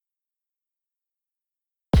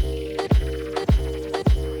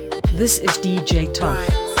This is DJ Tough.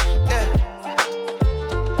 Yeah.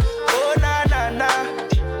 Oh, na, na, na.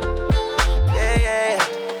 Yeah, yeah.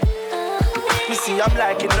 You see, I'm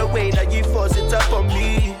liking the way that you force it up on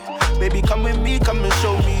me. Baby, come with me, come and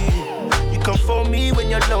show me. You can phone me when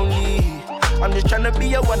you're lonely. I'm just tryna be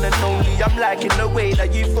your one and only. I'm liking the way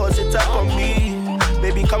that you force it up on me.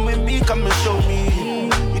 Baby, come with me, come and show me.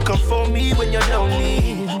 You can phone me when you're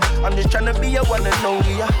lonely. I'm just tryna be your one and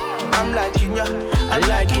only. I'm liking ya, I'm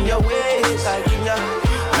liking your ways, liking ya,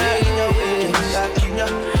 liking your ways, liking ya.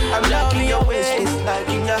 I'm liking your ways,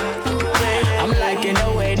 liking ya. I'm liking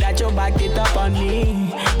the way that you back it up on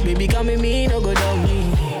me. Baby, come with me, no go down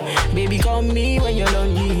me. Baby, call me when you're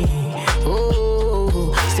lonely.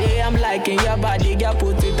 Oh, say I'm liking your body, girl,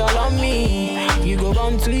 put it all on me. You go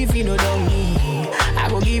bound to if you know down me. I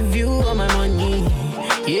go give you all my money.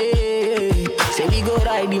 Yeah, say we go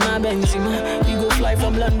ride in my Benzema. We go fly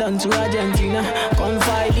from London to Argentina.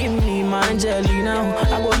 Confide in me, my Angelina.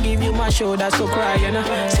 I go give you my shoulder, so cry, you know.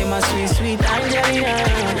 Say my sweet, sweet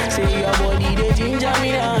Angelina. Say your body, they ginger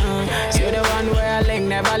me now. Say the one where I like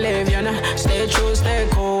never leave, you know. Stay true, stay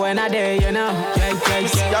cool when I dare, you know. You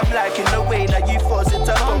see, I'm liking the way that you force it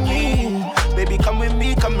up on me. Baby, come with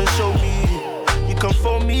me, come and show me. You can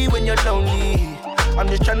phone me when you're lonely. I'm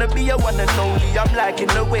just tryna be your one and only. I'm liking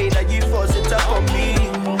the way that you force it up on me.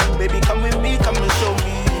 Baby, come with me, come and show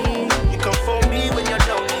me. You can phone me when you're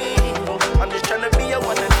lonely. I'm just tryna be your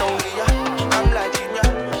one and only. I'm liking ya,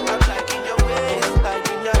 I'm liking your ways,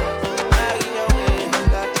 liking ya, liking your ways,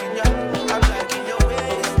 liking ya. I'm liking your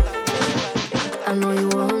ways, liking ya. I know you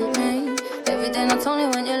want me. Every day not only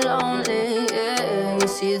when you're lonely. Yeah, you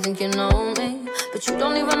see you think you know me, but you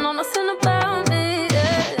don't even know nothing about me.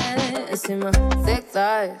 Yeah, see my thick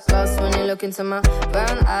thighs, lost when you look into my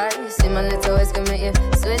brown eyes. See my little ways can make you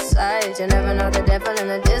switch sides. You never know the devil in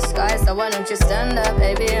a disguise, so why don't you stand up,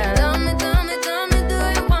 baby? And tell me, do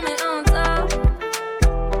you want me on top?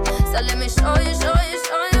 So let me show you.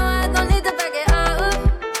 I don't need to back it up.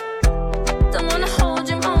 Don't wanna hold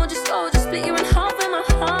you, slow, just split you in half in my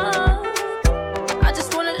heart. I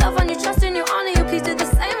just wanna love on you, trust in you, honor you. Please do the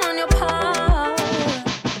same on your part.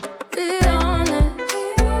 Be honest,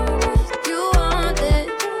 you want it.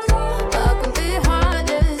 I can be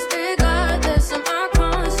heartless, regardless of my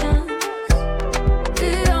conscience.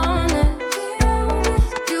 Be honest,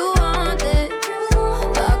 you want it.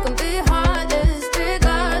 I can be heartless,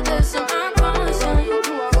 regardless of my conscience.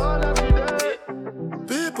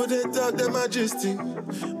 People they talk their majesty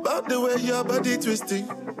about the way your body twisting.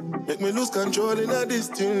 Make me lose control in a this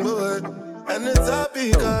thing, boy. And it's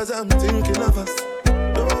happy cause I'm thinking of us.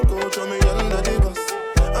 Don't go throw me under the bus.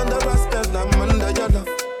 Under respect, I'm under your love.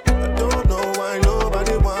 I don't know why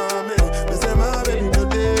nobody want me. They say my baby no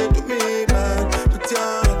day to me bad. Put your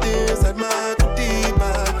heart inside my goodie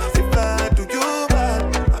bag. If I do you bad,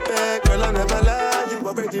 I beg girl I never lie. You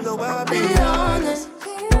already know I be honest.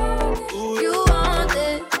 You want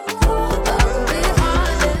it. I can be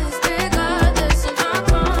heartless, regardless of my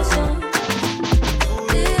conscience.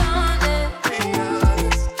 Be honest.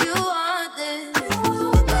 You want it.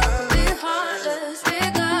 I can be heartless,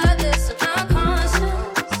 regardless of my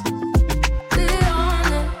conscience. Be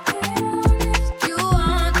honest. You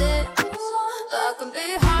want it. I can be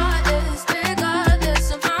heartless, regardless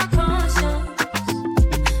of my conscience.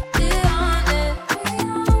 Be honest.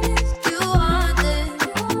 You want it.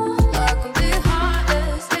 I can be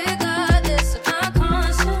heartless, regardless of my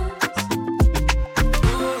conscience.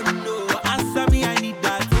 Oh no, answer me, I need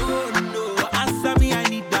that. Oh no, answer me, I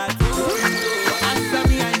need that. Oh no, answer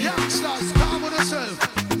me, I need that. Youngsters, calm with yourself.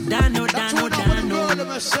 Dano, That's Dano, what I'm gonna Dano. go, them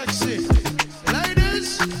are sexy. Ladies,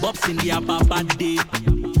 Bobs in the upper bad day.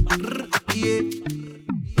 Yeah.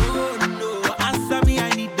 Oh no, answer me, I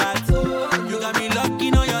need that. Oh, you got me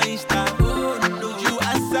looking on your Insta. Oh no, you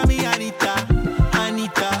answer me, Anita.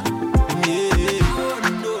 Yeah. Oh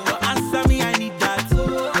no, answer me, I need that. Oh,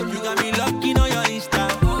 you got me looking on your Insta.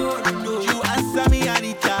 Oh no, you answer me,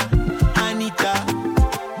 Anita.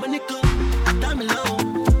 Monica, tell me low.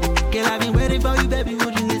 Girl, I've been waiting for you, baby.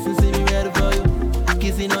 Would you listen to me, ready for you?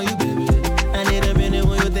 Kissing on you, baby. I need a minute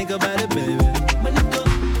when you think about it, baby. Monica,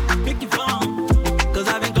 pick your phone. Cause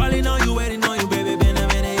I've been calling on you, waiting on you, baby. Been a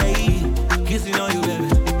minute, yeah. Kissing on you, baby.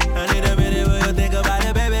 I need a minute when you think about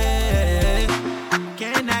it, baby.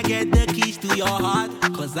 Can I get the keys to your heart?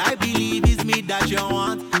 Cause I believe it's me that you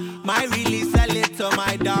want. My release, I lit to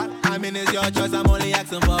my dot. I mean, it's your choice, I'm only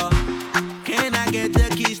asking for. Can I get the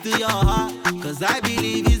keys to your heart? Cause I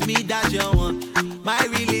believe it's me that you want. My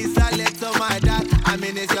release, I lit to my dot. I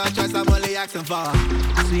mean, it's your choice, I'm only asking for.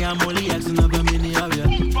 See, I'm only asking of a minute of you.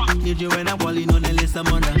 Need you when I'm calling on the list, I'm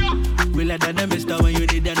under. We let that mister when you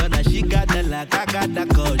need another. She like I got that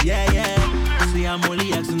code, yeah. See, I'm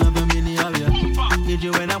only asking of a mini of you. Need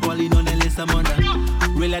you when I'm calling on the list I'm under.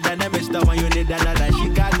 Realer than the best one, you need that. She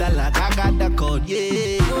got that like I got that code,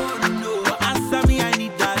 yeah. No, answer me, I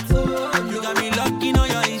need that. You got me looking on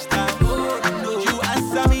your Insta. You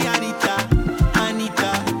answer me, Anita.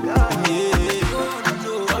 Yeah.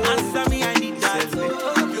 No, answer me, I need that.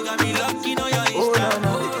 You got me looking on your Insta.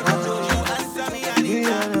 You answer me,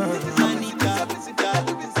 Anita.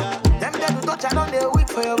 Them touch, I don't they weak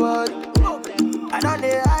for your body. I don't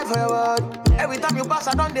they high for your body. Every time you pass,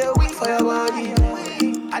 I don't they weak for your body.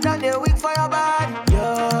 I don't they weak for your body.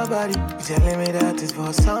 Your body, you telling me that it's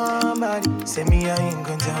for somebody. Say me I ain't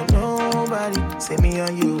gonna tell nobody. Say me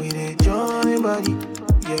and you with a joint body.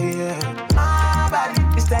 Yeah. My body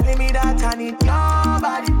is telling me that I need your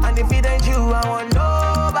body. And if it ain't you, I want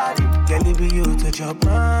nobody. Girl, it be you to chop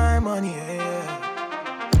my money.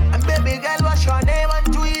 Yeah. And baby girl, what's your name on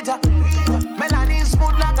Twitter? Melanie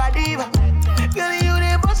smooth like a diva. Girl, you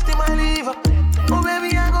they bust in my liver. Oh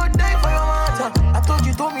baby, I go die for your water. I thought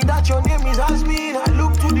you told me that your name is Asmin. I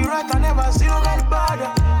look to the right, I never see you get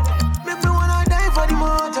bother. Make me wanna die for the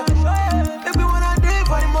motor. Make me wanna die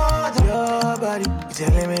for the motor. Your body, you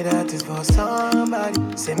telling me that it's for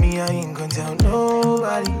somebody. Say me I ain't gonna tell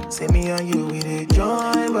nobody. Say me and you with a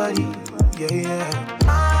joint body. Yeah.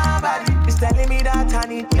 My body is telling me that I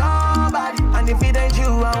need your body. And if it ain't you,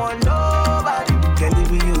 I want nobody. Girl, it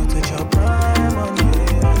be you to chop my money.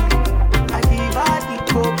 I give her the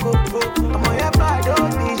coco. I'm on your bad,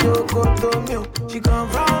 don't need your coco milk. She come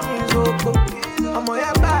from me, Zoko. I'm on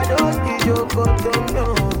your bad, don't need your coco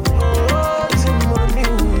milk. Oh, some money,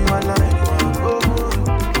 I like you.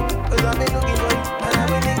 Cause I've been looking for you, and I've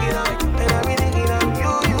been thinking of you, and I've been thinking of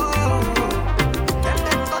you. Them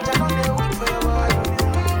touch, I don't they wait for your body.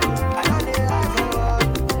 I don't they high for your body.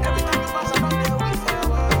 Every time you pass, I don't they wait for your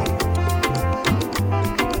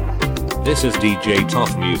body. This is DJ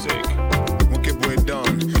Tough Music. Okay, boy,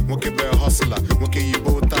 done. Okay, boy, hustler. Okay, you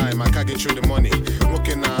both time. I can't get you the money.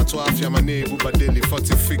 Okay, now 12 year my neighbor, but daily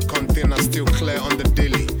 40 feet container still clear on the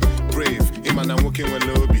daily. Brave, Iman, I'm working with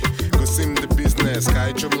lobby. Go sim the business.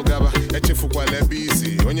 Kai trouble gaba. Eche fukwale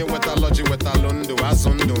busy. Onye weta logi weta londo.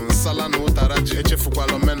 Azondo. Sala no taraji. Eche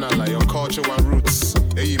fukwalo menala. Your culture and roots.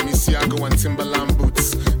 Eyi Misiago and Timberland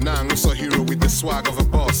boots. Now I'm also hero with the swag of a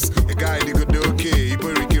boss. A guy they go do okay.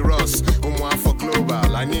 Ibo Ricky Ross. For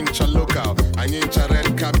global, I ninja local, I ninja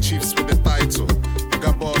red cap chiefs with the title. I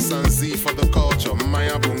got boss and Z for the culture.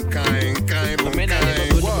 Maya bunkai, kai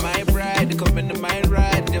bunkai. My bride, come into my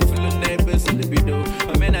ride. They're full of neighbors in the video.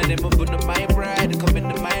 My men and them up on my bride, come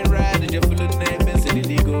into my ride. They're full of neighbors in the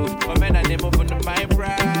Ligo. My men and them up on my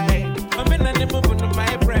bride. My men and them up on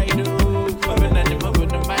my bride. My men and them up on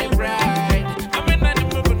my bride. My men and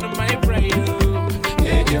them up on my bride.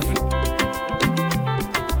 Yeah, Jeffrey.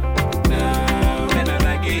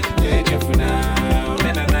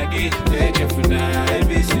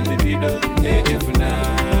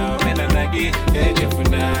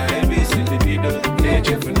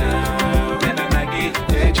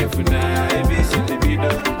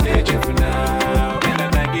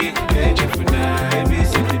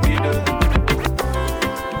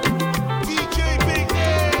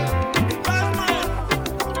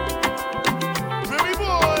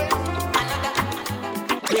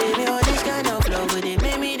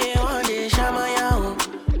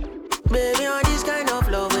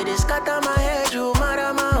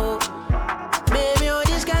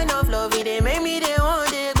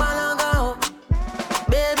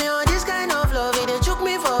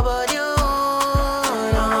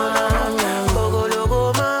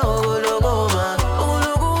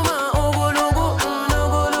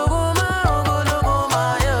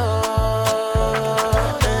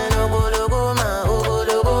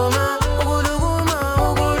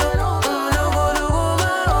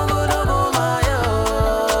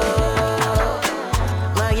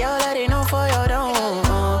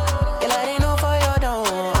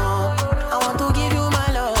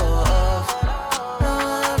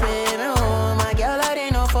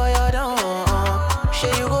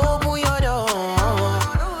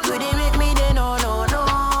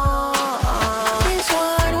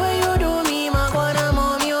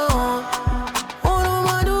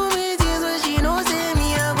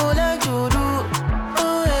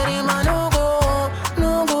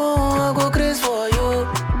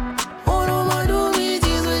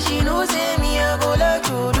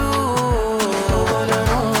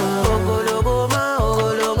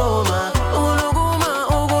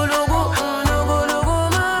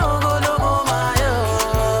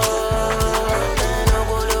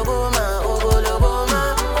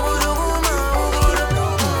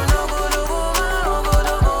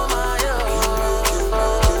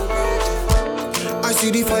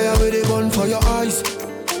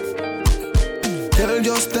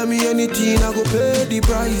 me anything, I go pay the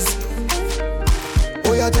price.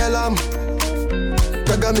 Oh, yeah, tell him.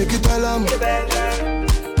 Gaga make you tell him.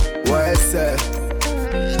 What's up?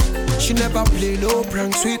 She never play no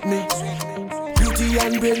pranks with me. Beauty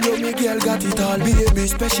and brain, yo, me girl got it all. Baby,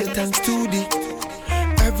 special thanks to the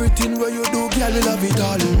everything where you do, girl, me love it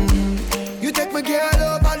all. You take my girl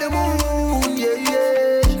up on the moon, yeah,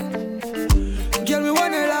 yeah. Girl, me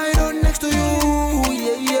wanna lie down next to you,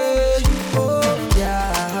 yeah, yeah. Oh,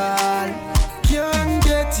 yeah. Can't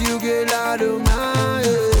get you, girl, out of my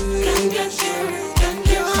head. Can't get you, can't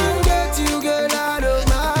get you, girl, out of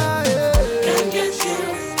my head. Can't get you,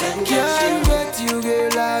 can't get you,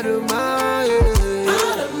 girl, out of my head.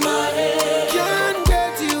 Out of my head. Can't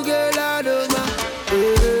get you, girl, out of my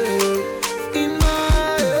head. In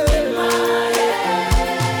my head. In my head.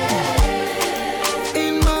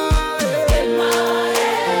 In my head.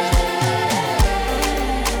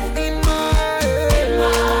 In my head. In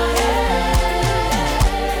my head.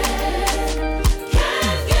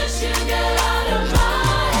 Can't get you, girl, out of my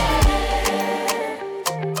head.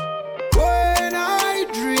 When I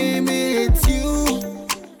dream it's you,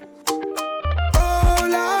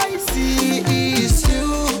 all I see is you.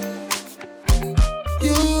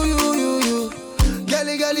 You.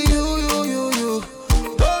 Girlie, girlie, you.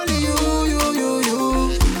 Only you.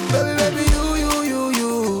 Baby, baby, you.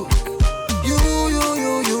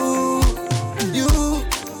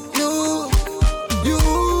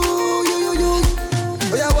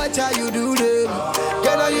 Oh, yeah, watch how you do them.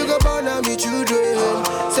 Girl, now you go born on me children.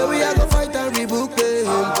 So we are go fight and rebook them.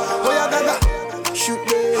 Oh, yeah, gaga, shoot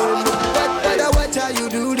them. But watch how you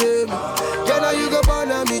do them. Girl, now you go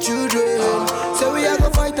born on me children. So we are go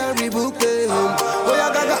fight and rebook them. Oh,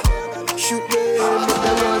 yeah, gaga, shoot them.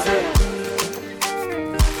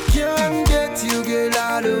 Can't get you, girl,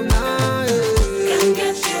 out of my head.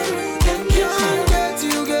 Can't get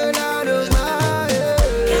you, girl, out of my head.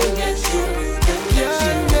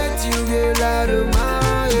 Can't get you, girl, out of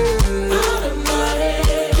my head.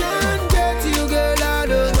 Can't get you, girl,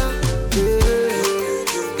 out of my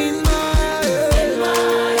head. In my head.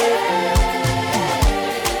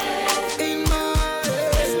 In my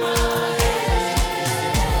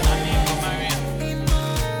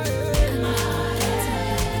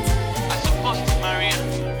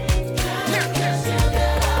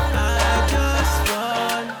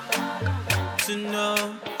To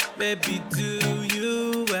know, baby, do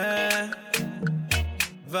you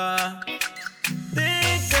ever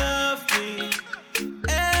think of me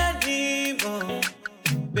anymore?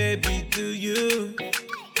 Baby, do you?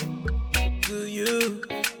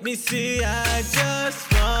 Me see, I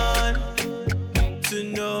just want to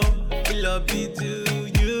know, love me, do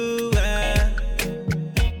you ever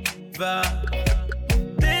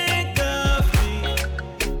think of me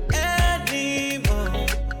anymore?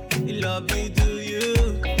 Love me, do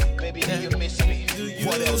you? Baby, do you miss me? Do you?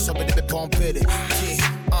 What else? Somebody be pumping it.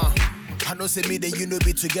 I know say me that you know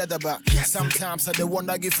be together, but sometimes I the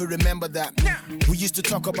wonder if you remember that. We used to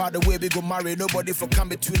talk about the way we go marry, nobody for come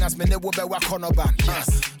between us, man, they will be walk on our back.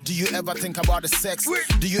 Do you ever think about the sex?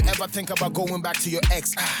 Do you ever think about going back to your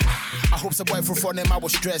ex? I hope some boy for them I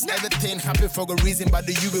was stressed. Everything happen for a reason, but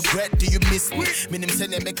do you regret? Do you miss me? Meaning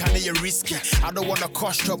saying they make you risky. I don't wanna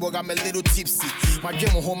cause trouble, I'm a little tipsy. My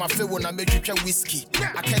dream home I feel when I make you whiskey.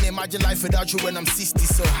 I can't imagine life without you when I'm 60,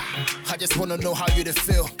 so I just wanna know how you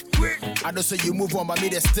feel. I don't say you move on, but me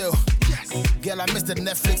there still. Girl, I miss the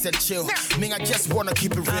Netflix and chill. I just wanna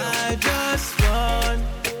keep it real. I just want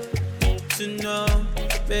to know,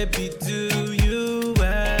 baby, do you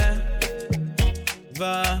ever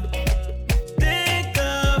think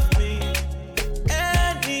of me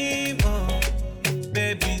anymore?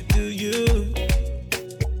 Baby, do you?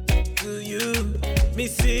 Me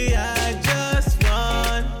see, I just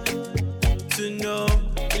want to know,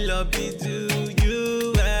 love me, do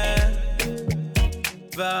you ever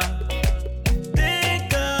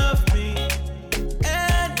think of me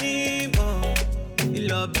anymore?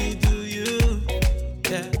 Love me, do you?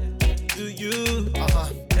 Yeah, do you?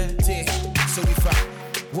 So if I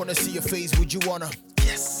wanna see your face, would you wanna?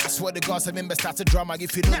 Yes. I swear to God, some members start to drama.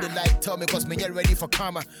 If you know the like, tell me, cause me get ready for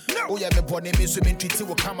karma. Oh yeah, me born me swimming treat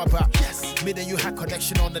will come about. Yes. Me then you had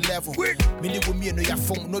connection on the level. Me with me no your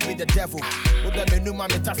phone, no be the devil. But that me no man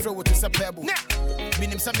me tafre with a pebble. Me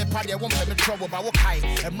name some party, I won't have me trouble, but what high.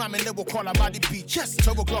 And man, me never call about the beach. Yes.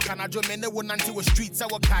 12 o'clock and I join me never until the streets, I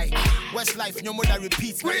walk high. West no more that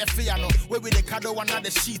repeats. My no where with the cado one of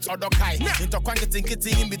the sheets or the kai. Into quantity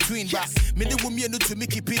getting in between. But me the woman to me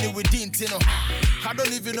keep it within, you know. I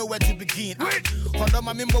don't even know where to begin. I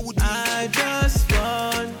just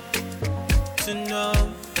want to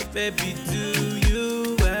know, baby, do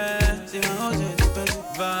you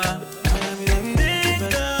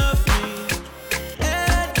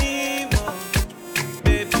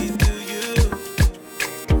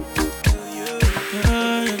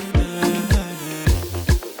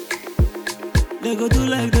do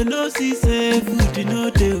like they no see say food you no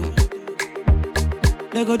dey.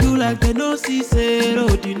 They go do like they no see say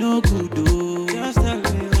road you no good oh. Just tell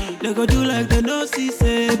me. They go do like they no see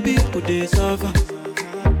say people they suffer.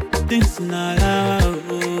 Things na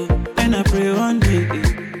oh. And I pray one day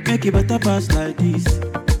make it better pass like this.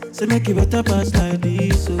 Say make it better pass like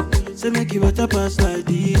this oh. Say make it better pass like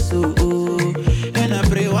this oh. And I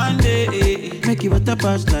pray one day make it better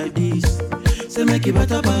pass like this. Say make it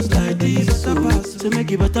better pass like this oh. Say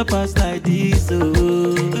make it better pass like this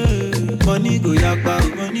oh. Money go yakpa,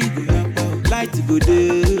 money go yakpa. Light go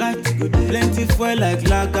dey, light go dey. Plenty fuel like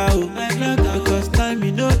lager oh. Because time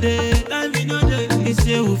you know day, time you know day. It's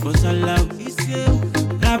you for salah, it's you.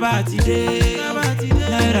 Rabati day,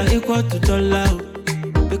 naira equal to dollar.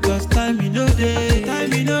 Because time you know day,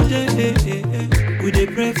 time you know day. We dey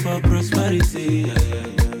pray for prosperity,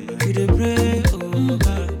 we dey pray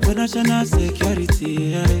for national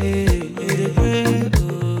security. We dey pray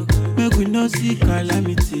make we no see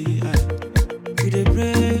calamity. We dey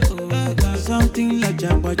pray something like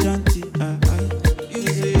Jabba Janti.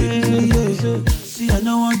 See, I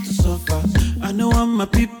don't want to suffer. I don't want my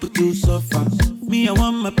people to suffer. Me, I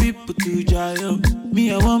want my people to jail.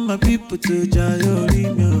 Me, I want my people to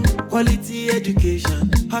jail. Quality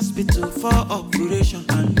education, hospital for operation.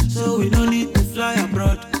 So we no need to fly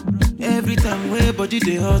abroad. Every time we body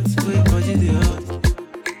they hot, we body they hot.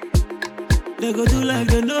 They go do like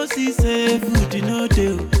they no see say food you no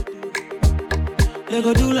dey. They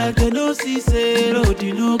go do like they no see say road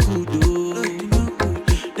you no good oh.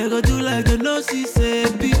 They go do like they no see say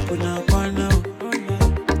people na now.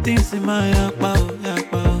 Things in my yakpa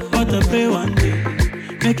oh. But I pray one day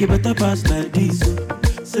make it better pass like this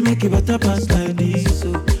oh. Say make it better pass like this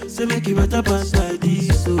oh. Say make it better pass like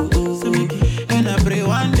this oh. And I pray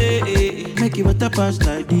one day make it better pass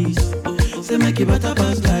like this oh. Say make it better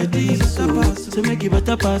pass like this oh. Say make it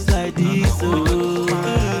better pass like this oh.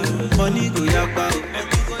 Money go yakpa oh.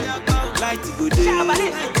 Light go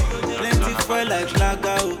dey. Plenty fuel like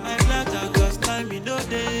lager oh. Because time you know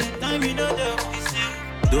day, time you know day.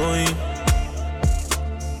 Doing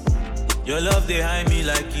your love they hide me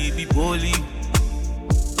like it be bully.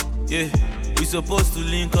 Yeah, we supposed to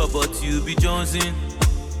link up but you be Johnson.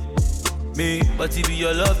 Me, but it be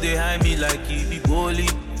your love they hide me like it be bully.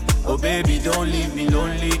 Oh baby, don't leave me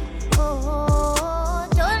lonely. Oh,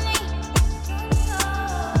 don't leave.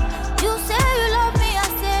 You say you love me, I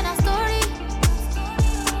said a story.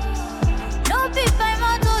 No big by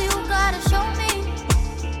motto, you gotta show me.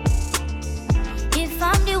 If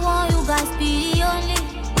I'm the one, you guys be the only.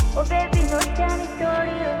 Oh baby, no tell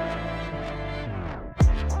story.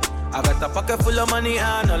 I got a pocket full of money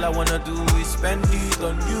and all I wanna do is spend it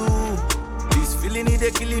on you. This feeling it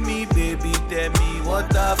they killing me, baby. Tell me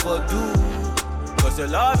what I for do. Cause your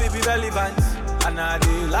love it be relevant, and I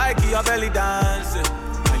do like your belly dance,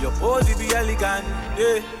 and your pose it be elegant.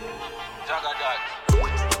 Yeah, Jaga that.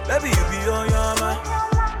 Baby you be on your man.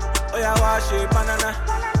 Oh yeah, wash it banana.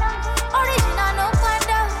 Original no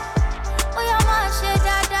panda. Oh yeah, man, shit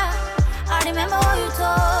dada. I remember what you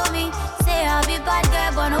told me. Say I'll be bad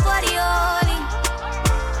girl, but nobody only.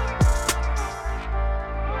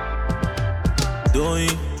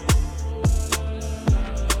 Doing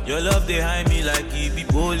your love they hide me like it be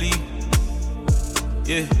bully.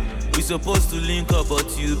 Yeah, we supposed to link up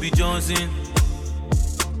but you be Johnson.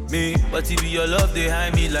 Me, but it be your love they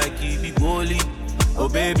hide me like it be bully. Oh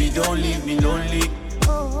baby, don't leave me lonely.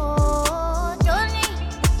 Oh, don't leave.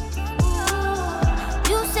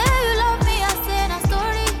 You say you love me, I said a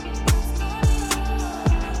story.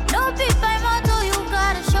 No big by motto, you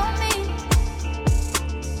gotta show me.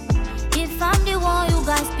 If I'm the one, you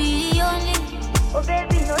guys be the only. Oh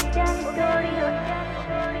baby, no tell me story.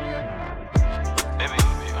 Baby,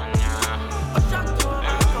 you be on ya.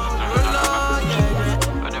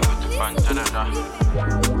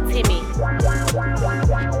 Timmy.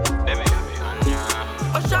 Baby, you be on ya.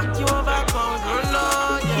 I'll shock you over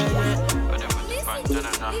control,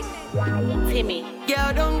 Timmy.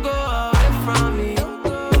 Girl, don't go away from me.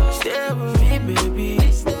 Stay with me, baby.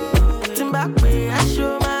 Turn back way, I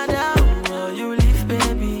show my down. Will you leave,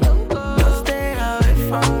 baby? Don't stay away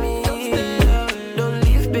from me. Don't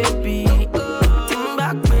leave, baby. Turn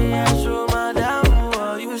back way, I show my down.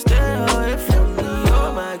 Will you stay away from me?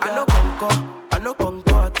 Oh my God. I no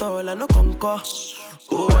conquer at all. I no conquer.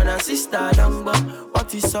 Oh, and a sister don't go.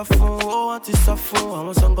 What is so fun? Oh, what is so fun? I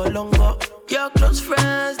want some go longer. Your close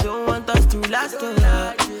friends don't want us to last a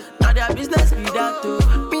lot. Now their business be that too.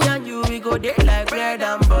 Me and you, we go there like bread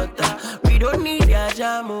and butter. We don't need their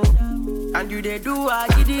jamu. And you they do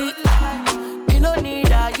what you did. You no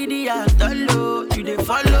need a giddy at all. You dey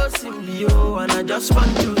follow simply, oh, and I just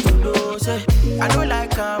want you to know, say, I don't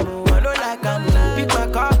like am, I don't like am. Pick my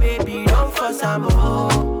car, baby, don't force am,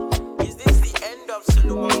 oh. Is this the end of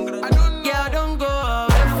Solomon? Yeah, don't go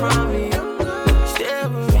away from me. Stay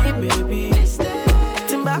with me, baby.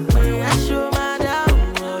 Think back when I show my down,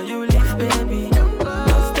 oh, you leave, baby.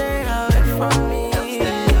 Don't stay away from me.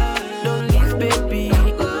 Don't leave, baby.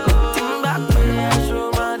 Think back when I show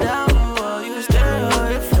my down, oh, you stay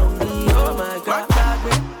away from me. Oh my God,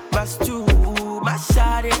 Bass 2, my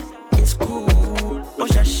shawty, it's cool. Oh,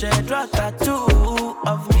 she draw tattoo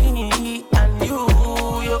of me and you.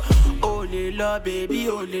 Only love, baby,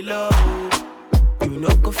 only love. You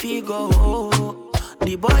know go figure,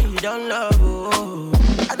 the boy you don't love, oh.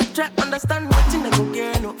 I don't try to understand nothing I go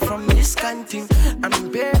get no, from this kind thing. I'm in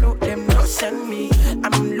pain, no, them no send me.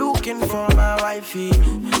 I'm looking for my wifey.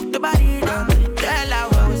 The body done, tell her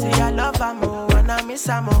what say I love her more and I miss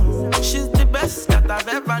her more. She's the best that I've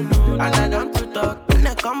ever known, and I don't to talk when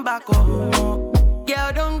I come back home.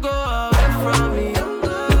 Girl, don't go away from me.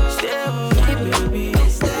 Stay with me, baby.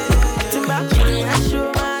 Think back when I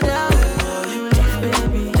show my down, oh, you leave,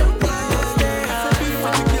 baby. Stay away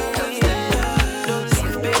from me. Don't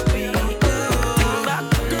leave, baby. Think back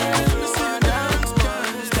when I show my down,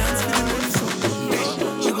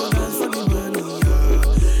 She go dance for the money,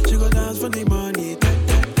 she go dance for the money,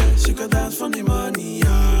 she go dance for the money,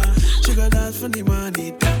 she go dance for the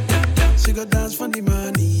money, she go dance for the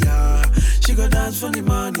money, she go dance for the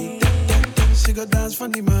money, she go dance for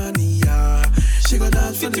the money, she go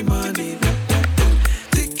dance for the money.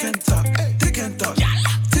 Tick and talk, tick and talk,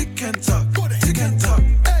 tick and talk, tick and talk,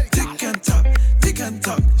 tick and talk, tick and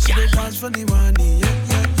talk. She go dance for the money,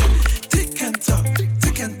 tick and talk,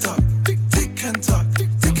 tick and talk, tick and talk,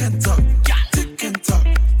 tick and talk, tick and talk,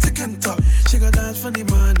 tick and talk. She go dance for the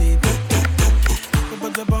money.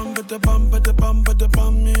 But the bum, but the bum, but the bum, but the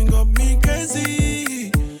bum, you got me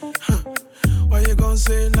crazy. Why you gon'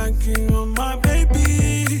 say like you on my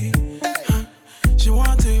baby? She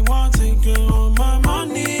want it, get on my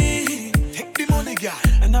money. Take the money, girl.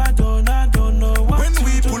 And I don't know what when to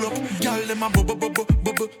we do. pull up, girl, them a bubble for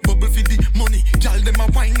the money. Girl, them a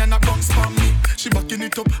wine and a bounce for me. She backing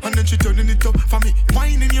it up and then she turning it up for me.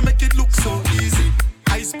 Whining, you make it look so easy.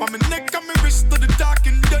 Ice pa my neck and my wrist to the dark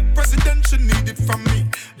and dead presidential need it from me.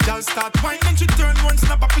 Girl start whining and she turn one,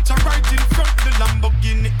 snap a picture right in front the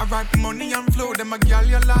Lamborghini. I write money and flow, them a girl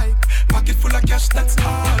you like. Pocket full of cash, that's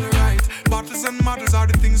alright. Bottles and models are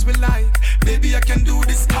the things we like. Baby, I can do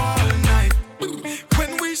this all night.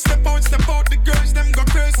 When we step out, the girls them go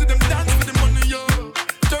crazy, them dance for the money, yo.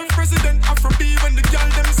 Turn president Afro-B when the girl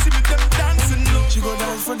them see me, them dancing low. She go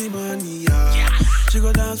dance for the money, she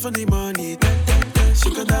go dance for the money. She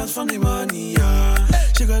go dance for the money,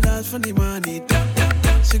 she go dance for the money,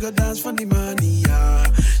 she go dance for the money,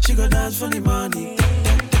 she go dance for the money,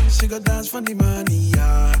 she go dance for the money,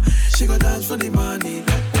 she go dance for the money.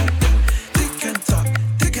 Tick and talk,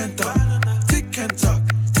 tick and talk, tick and talk,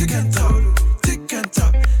 tick and talk, tick and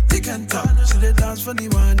talk, tick and talk. She dey dance for the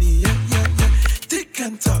money, tick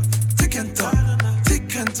and talk, tick and talk,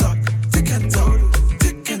 tick and talk, tick and talk,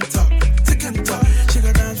 tick and talk, tick and talk. She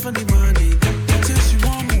go dance for the money. Says she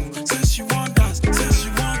want move, says she want dance, says she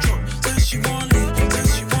want drop, says she want live, says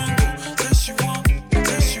she want go, says she want,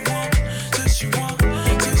 says she want, says she want,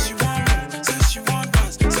 says she want move, says she want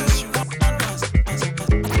dance, says she want dance.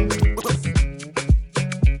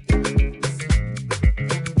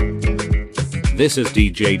 This is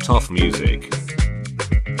DJ Tough Music.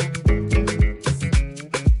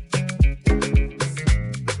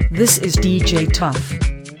 This is DJ Tough.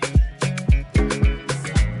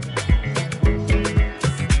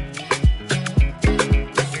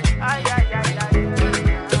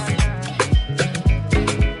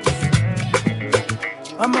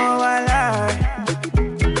 I'm all alive.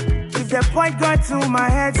 If the point got to my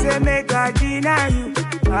head, say make I deny you.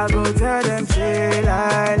 I go tell them, say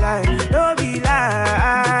lie. Don't be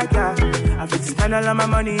like, yeah. I fit spend all of my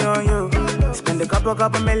money on you. Spend a couple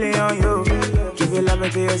million on you. Give you love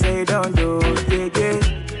until you say you don't do, yeah.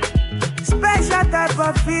 Special type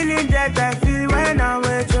of feeling that I feel when I'm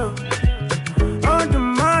with you. Oh, the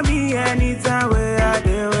mommy, anytime where I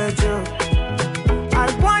deal with you. I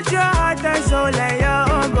want your heart and soul and your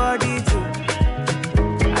own body too.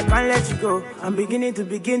 I can't let you go. I'm beginning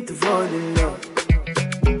to fall in love.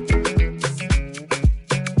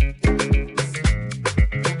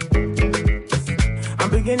 I'm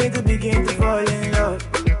beginning to fall in love.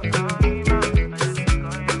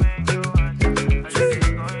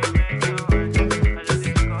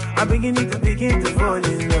 I'm beginning to fall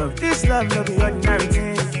in love. This love no be ordinary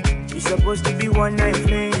thing. It's supposed to be one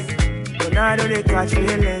they catch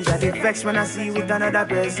feelings. I dey vex when I see you with another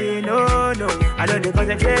person. No, no, I know they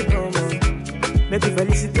concentrate no more. Make you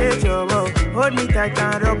felicitate your love. Hold me tight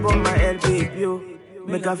and rub on my head, baby.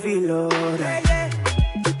 Make I feel alright.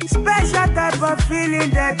 Special type of feeling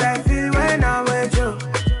that I feel when I'm with you.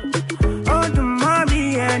 Oh, the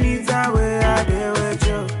mommy, anytime where I be with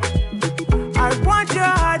you. I want your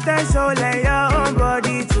heart and soul and your own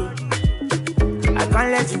body too. I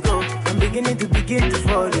can't let you go. I'm beginning to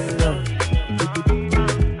fall in love.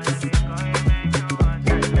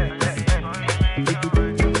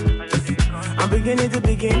 I'm beginning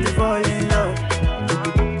to fall in love.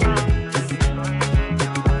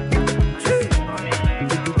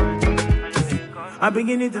 I'm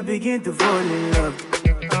beginning to fall in love.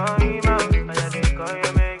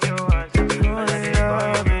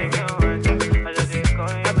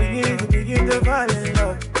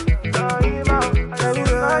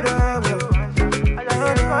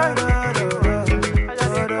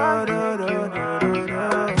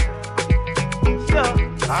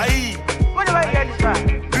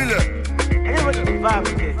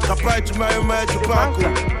 Capaz de maio, médio, Paco.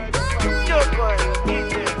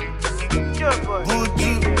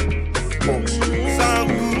 Buju,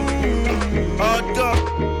 Sangu, Oda,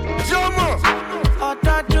 Jama.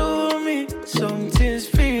 Oda do me something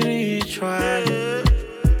spiritual.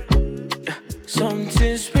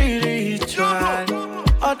 Something spiritual.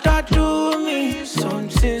 Oda do me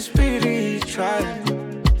something spiritual.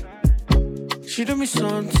 She do me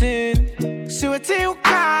something. See what you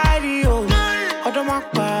carry, oh. Oda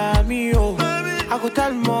makpa me, oh. I go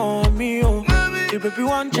tell mommy, oh. The baby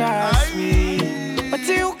want just me. But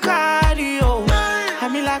you carry, oh. I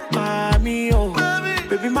me like mommy, oh.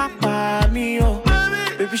 Baby makpa me, oh.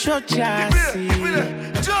 Baby show just see.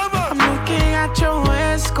 I'm looking at your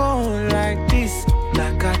waist going like this,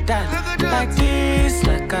 like a that, like this,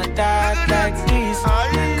 like a that, like this,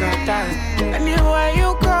 like a that. Anywhere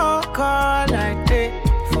you go, call like that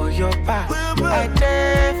for your back, like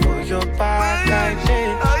that for your back, like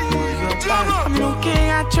that for your back. I'm looking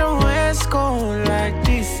at your waist going like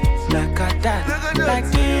this, like a that, like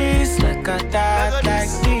this, like a that, like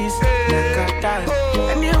this, like a that.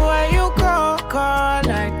 Anywhere you go, call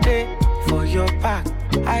like that for your back,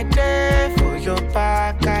 I did for your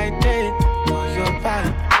back, I did for your back.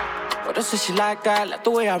 But I say she like that, like the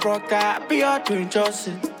way I rock that, I be all doing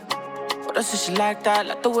Johnson. But I say she like that,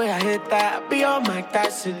 like the way I hit that, I be all Mike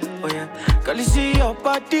Tyson. Oh yeah, girl you see your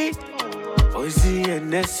body, oh you see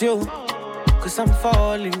and that's you. Cause I'm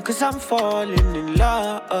falling in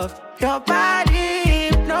love. Your body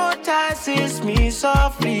hypnotizes me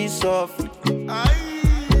softly, softly.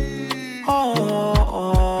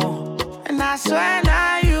 Oh, and I swear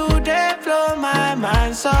now you they blow my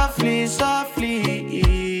mind softly,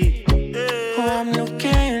 softly. Oh, I'm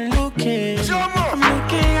looking. I'm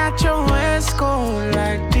looking at your waist going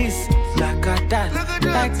like this, like a that,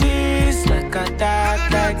 like this, like a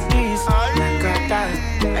that, like this, like a that.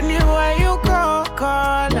 Anywhere you go,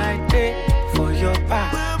 call like that for your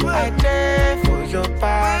back, I did for your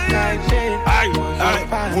back, I did for your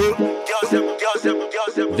back.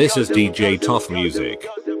 This is DJ Tough Music.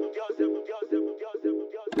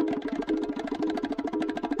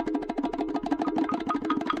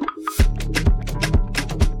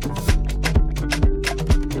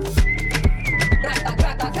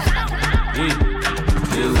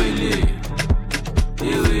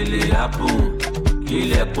 Happen,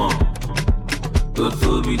 kill a pump, go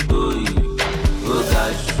to be toy, go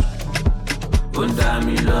dash, go down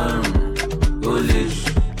me long, go lish,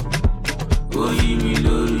 go me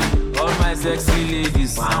lorry. All my sexy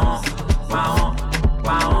ladies, wow, wow,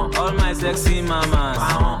 wow. All my sexy mamas,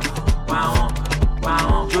 wow, wow,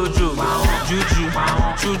 wow. Jojo, wow, Juju,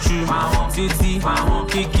 wow, Chuchu, wow, Titi, wow,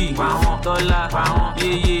 Kiki, wow, Tola, wow,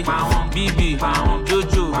 Yeye, wow, Bibi, wow,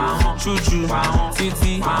 Jojo, wow, Chuchu, wow,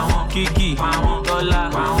 Titi, wow, Kiki, wow, Tola,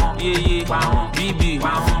 wow, Yeye, wow, Bibi,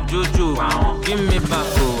 wow, Jojo, wow. Give me back,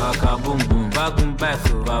 oh, waka boom boom, bagum back,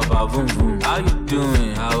 oh, baba boom boom. How you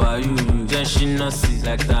doing? How are you? Then she not see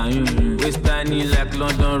like that, waist tiny like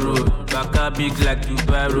London Road, baka big like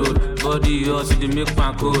Dubai Road, body hot, she dey make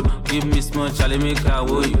pan cold. Give me small, Charlie, make her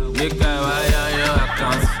woe you, make her wire your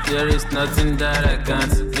account. There is nothing that I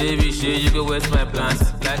can't, baby, shit, you go waste my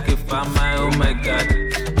plans, like if I'm my, oh my God.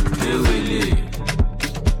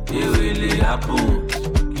 It will happen,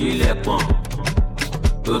 kill a pump,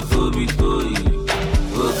 go to be toy,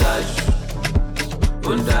 go dash,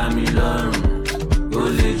 go down me long, go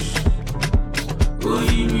lish, go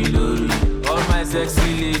me lorry. All my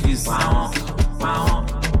sexy ladies, wow, wow,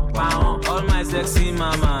 wow. All my sexy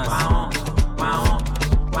mamas, wow, wow,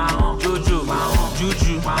 wow. Jojo, wow,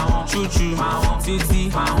 Juju, wow, Chuchu, wow,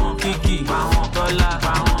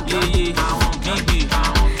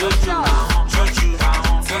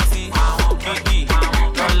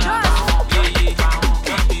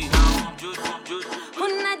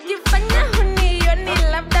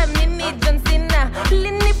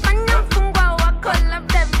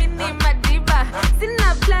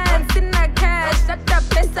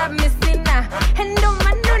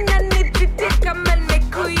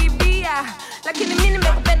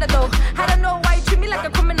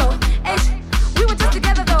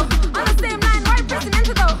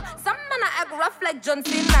 like John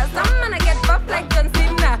Cena. Some man I get buff like John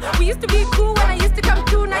Cena. We used to be cool when I used to come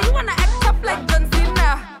through. Now you wanna act tough like John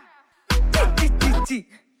Cena. G,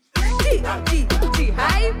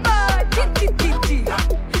 hyper.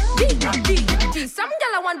 G. Some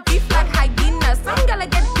gala want beef like hyena. Some gala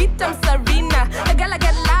get beat, I'm Serena. The gala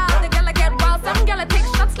get loud, the gala get wild. Some gala take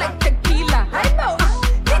shots like tequila. Hyper.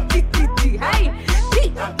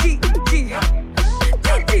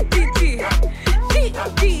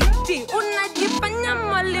 Unajifanya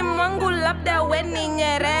mwalimu wangu labda we ni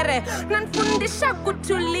Nyerere. Nanfundisha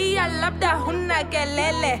kutulia labda huna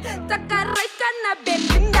kelele. Takarika na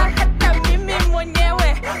Belinda hata mimi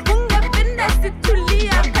mwenyewe. Ungependa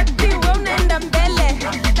situlia kati we unaenda mbele.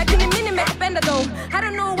 Lakini mimi nimekupenda though. I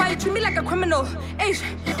don't know why you treat me like a criminal. Hey,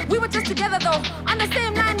 we were just together though. On the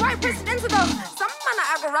same line, right presidential though. Some man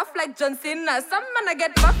I go rough like John Cena. Some man I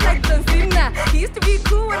get buff like John Cena. He used to be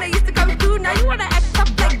cool when I used to come through. Now you wanna act up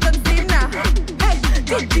like John Cena. Hey,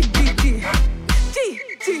 G,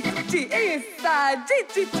 inside, G.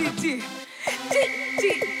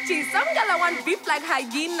 Some gala want beef like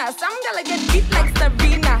hyena. Some gala get beat like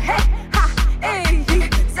Serena. Hey, ha, hey.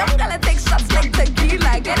 Some gala take shots like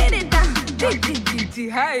tequila. Get it down. G,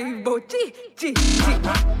 hey, bo, G. Hey, G.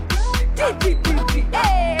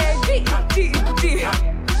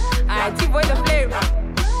 Alright, T-Boy the flame.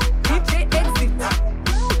 DJ Exit.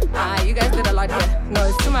 You guys did a lot here. No,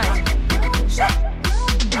 it's too much. Shit.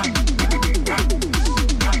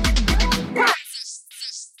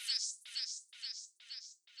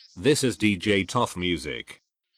 This is DJ Tough Music.